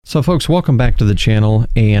So, folks, welcome back to the channel,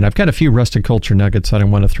 and I've got a few Rustic Culture nuggets that I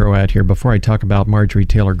want to throw out here before I talk about Marjorie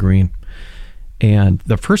Taylor Greene. And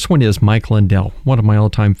the first one is Mike Lindell, one of my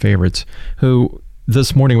all-time favorites, who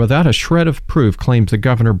this morning, without a shred of proof, claims that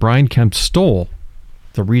Governor Brian Kemp stole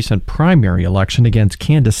the recent primary election against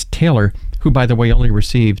Candace Taylor, who, by the way, only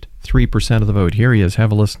received 3% of the vote. Here he is.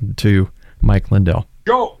 Have a listen to Mike Lindell.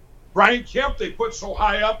 Joe, Brian Kemp, they put so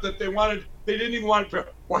high up that they didn't even want to,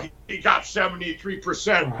 well, he got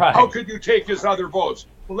 73%. Right. How could you take his other votes?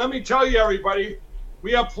 Well, let me tell you, everybody,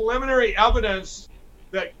 we have preliminary evidence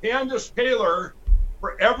that Candace Taylor,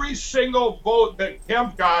 for every single vote that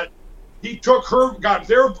Kemp got, he got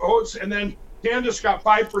their votes, and then Candace got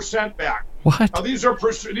 5% back. What? Now, these are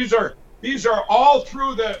all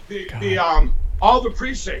through all the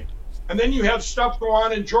precincts. And then you have stuff go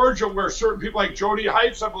on in Georgia where certain people like Jody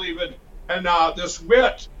Heights, I believe, and this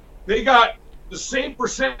Witt, they got the same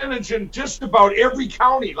percentage in just about every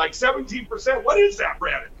county, like 17%. What is that,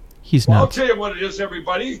 Brandon? I'll tell you what it is,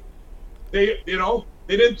 everybody. They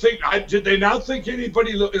didn't think. Did they not think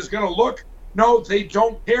anybody is going to look? No, they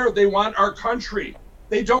don't care. They want our country.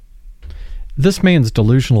 They don't. This man's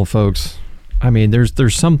delusional, folks. I mean,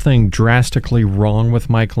 there's something drastically wrong with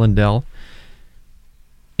Mike Lindell.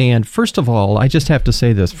 And first of all, I just have to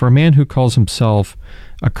say this. For a man who calls himself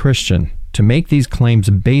a Christian to make these claims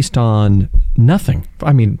based on nothing,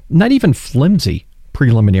 I mean, not even flimsy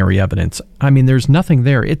preliminary evidence. I mean, there's nothing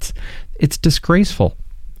there. It's disgraceful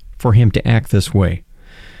for him to act this way.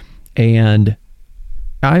 And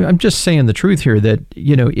I'm just saying the truth here that,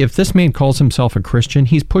 if this man calls himself a Christian,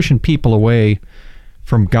 he's pushing people away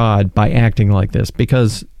from God by acting like this,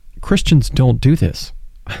 because Christians don't do this.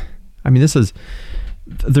 I mean,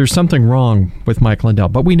 there's something wrong with Mike Lindell,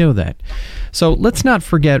 but we know that. So let's not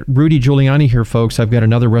forget Rudy Giuliani here, folks. I've got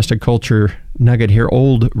another Rustic Culture nugget here.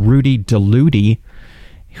 Old Rudy Deludi,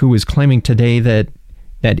 who is claiming today that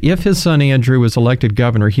if his son Andrew is elected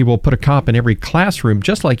governor, he will put a cop in every classroom,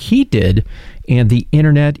 just like he did, and the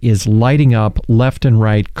internet is lighting up left and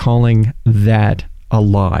right, calling that a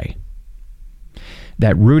lie.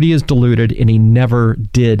 That Rudy is deluded, and he never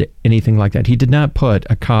did anything like that. He did not put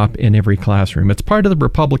a cop in every classroom. It's part of the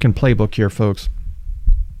Republican playbook here, folks,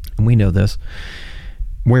 and we know this,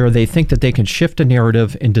 where they think that they can shift a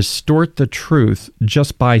narrative and distort the truth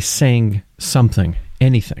just by saying something,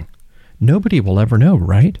 anything. Nobody will ever know,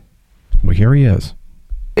 right? Well, here he is.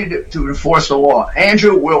 To enforce the law.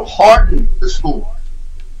 Andrew will harden the school.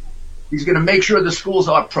 He's going to make sure the schools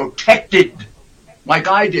are protected, like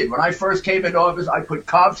I did. When I first came into office, I put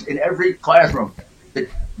cops in every classroom. The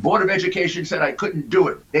Board of Education said I couldn't do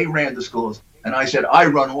it. They ran the schools. And I said, I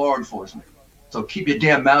run law enforcement. So keep your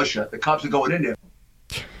damn mouth shut. The cops are going in there.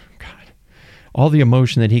 God. All the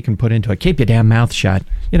emotion that he can put into it. Keep your damn mouth shut.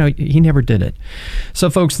 He never did it. So,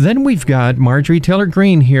 folks, then we've got Marjorie Taylor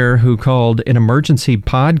Greene here, who called an emergency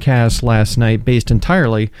podcast last night based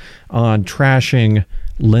entirely on trashing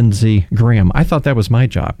Lindsey Graham. I thought that was my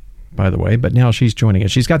job, by the way, but now she's joining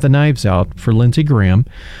us. She's got the knives out for Lindsey Graham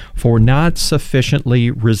for not sufficiently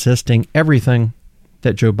resisting everything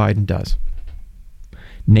that Joe Biden does,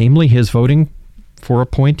 namely his voting for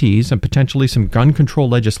appointees and potentially some gun control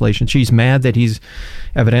legislation. She's mad that he's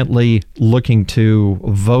evidently looking to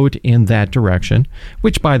vote in that direction,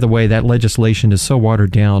 which, by the way, that legislation is so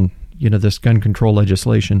watered down, this gun control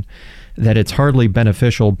legislation, that it's hardly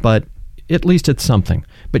beneficial, but at least it's something.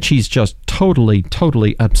 But she's just totally,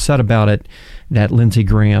 totally upset about it, that Lindsey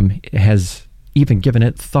Graham has even given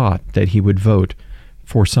it thought that he would vote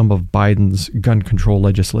for some of Biden's gun control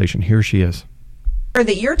legislation. Here she is.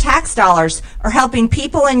 That your tax dollars are helping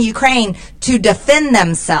people in Ukraine to defend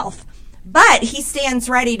themselves. But he stands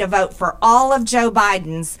ready to vote for all of Joe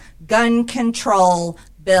Biden's gun control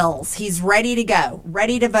bills. He's ready to go,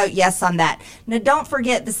 ready to vote yes on that. Now, don't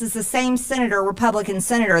forget, this is the same senator, Republican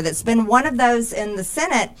senator, that's been one of those in the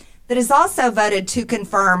Senate that has also voted to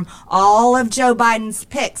confirm all of Joe Biden's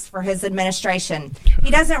picks for his administration. He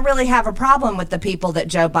doesn't really have a problem with the people that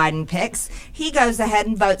Joe Biden picks. He goes ahead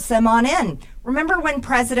and votes them on in. Remember when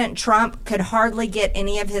President Trump could hardly get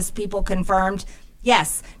any of his people confirmed?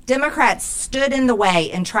 Yes, Democrats stood in the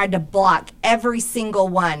way and tried to block every single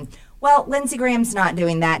one. Well, Lindsey Graham's not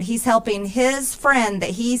doing that. He's helping his friend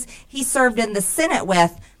that he served in the Senate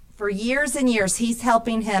with for years and years. He's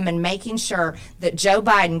helping him and making sure that Joe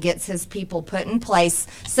Biden gets his people put in place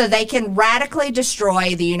so they can radically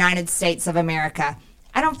destroy the United States of America.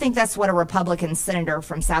 I don't think that's what a Republican senator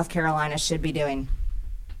from South Carolina should be doing.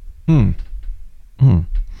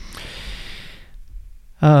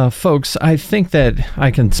 Folks, I think that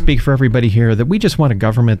I can speak for everybody here that we just want a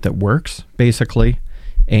government that works, basically.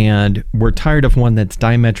 And we're tired of one that's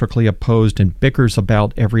diametrically opposed and bickers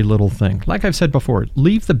about every little thing. Like I've said before,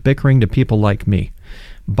 leave the bickering to people like me.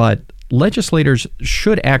 But legislators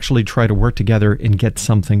should actually try to work together and get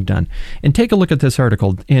something done. And take a look at this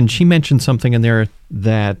article. And she mentioned something in there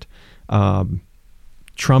that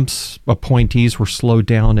Trump's appointees were slowed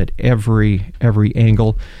down at every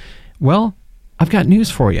angle. Well, I've got news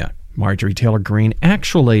for you, Marjorie Taylor Greene.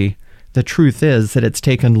 Actually, the truth is that it's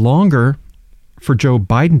taken longer for Joe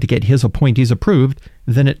Biden to get his appointees approved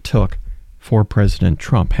than it took for President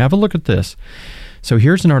Trump. Have a look at this. So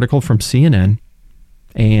here's an article from CNN,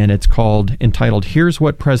 and it's entitled, Here's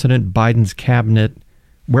What President Biden's Cabinet,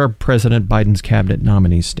 Where President Biden's Cabinet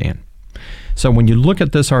Nominees Stand. So when you look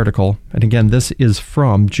at this article, and again, this is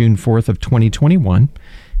from June 4th of 2021,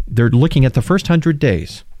 they're looking at the first 100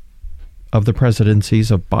 days of the presidencies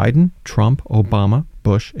of Biden, Trump, Obama,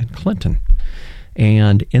 Bush, and Clinton.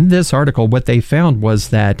 And in this article, what they found was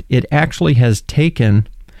that it actually has taken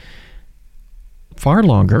far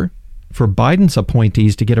longer for Biden's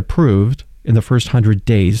appointees to get approved in the first 100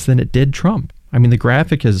 days than it did Trump. I mean, the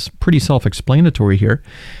graphic is pretty self-explanatory here.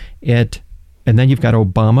 And then you've got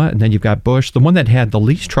Obama, and then you've got Bush. The one that had the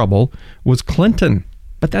least trouble was Clinton.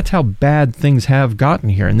 But that's how bad things have gotten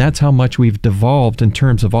here, and that's how much we've devolved in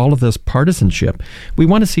terms of all of this partisanship. We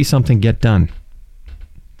want to see something get done.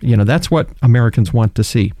 You know, that's what Americans want to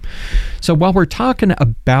see. So while we're talking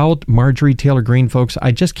about Marjorie Taylor Greene, folks,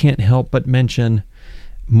 I just can't help but mention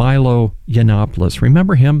Milo Yiannopoulos.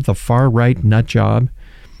 Remember him, the far-right nut job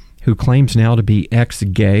who claims now to be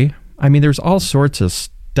ex-gay? I mean, there's all sorts of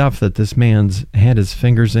stuff that this man's had his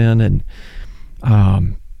fingers in, and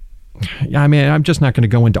I mean, I'm just not going to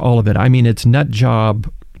go into all of it. I mean, it's nut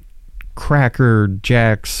job, cracker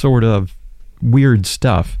jack sort of weird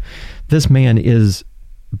stuff. This man is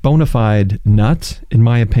bona fide nuts, in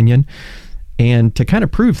my opinion. And to kind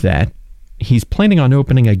of prove that, he's planning on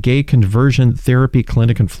opening a gay conversion therapy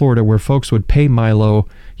clinic in Florida where folks would pay Milo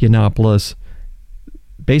Yiannopoulos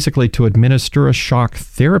basically to administer a shock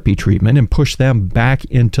therapy treatment and push them back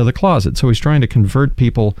into the closet. So he's trying to convert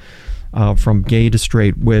people from gay to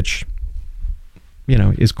straight, which, you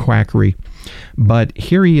know, is quackery. But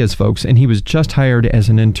here he is, folks, and he was just hired as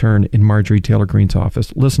an intern in Marjorie Taylor Greene's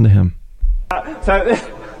office. Listen to him.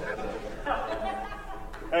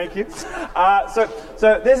 Thank you.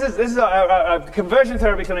 So this is a conversion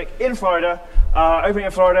therapy clinic in Florida, opening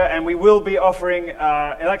in Florida, and we will be offering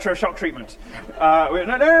electroshock treatment. We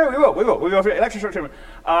will be offering electroshock treatment.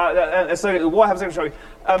 So what happens in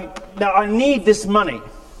electroshock? Now I need this money.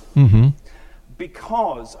 Mm-hmm.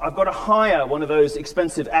 Because I've got to hire one of those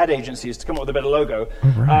expensive ad agencies to come up with a better logo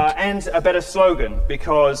and a better slogan,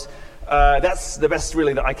 because that's the best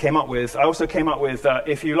really that I came up with. I also came up with,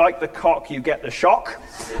 if you like the cock, you get the shock.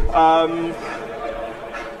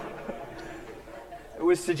 It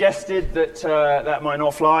was suggested that that might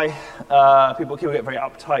not fly. People get very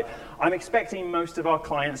uptight. I'm expecting most of our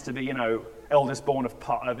clients to be, you know, eldest born of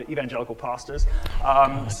evangelical pastors.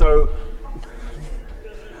 So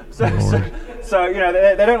you know,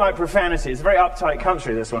 they don't like profanity. It's a very uptight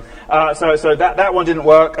country, this one. So that one didn't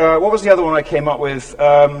work. What was the other one I came up with?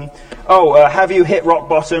 Have you hit rock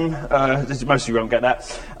bottom? Most of you won't get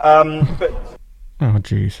that. Oh,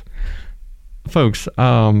 geez. Folks,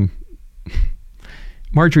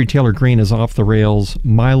 Marjorie Taylor Greene is off the rails.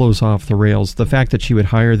 Milo's off the rails. The fact that she would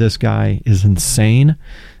hire this guy is insane.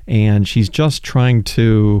 And she's just trying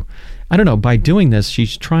to, I don't know, by doing this,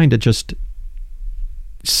 she's trying to just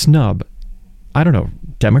snub, I don't know,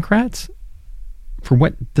 Democrats for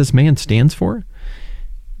what this man stands for.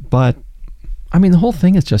 But I mean, the whole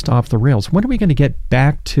thing is just off the rails. When are we going to get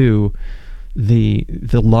back to the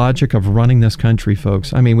logic of running this country,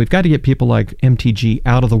 folks? I mean, we've got to get people like MTG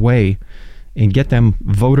out of the way and get them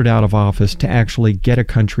voted out of office to actually get a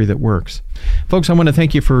country that works. Folks, I want to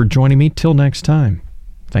thank you for joining me. Till next time,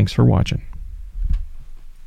 thanks for watching.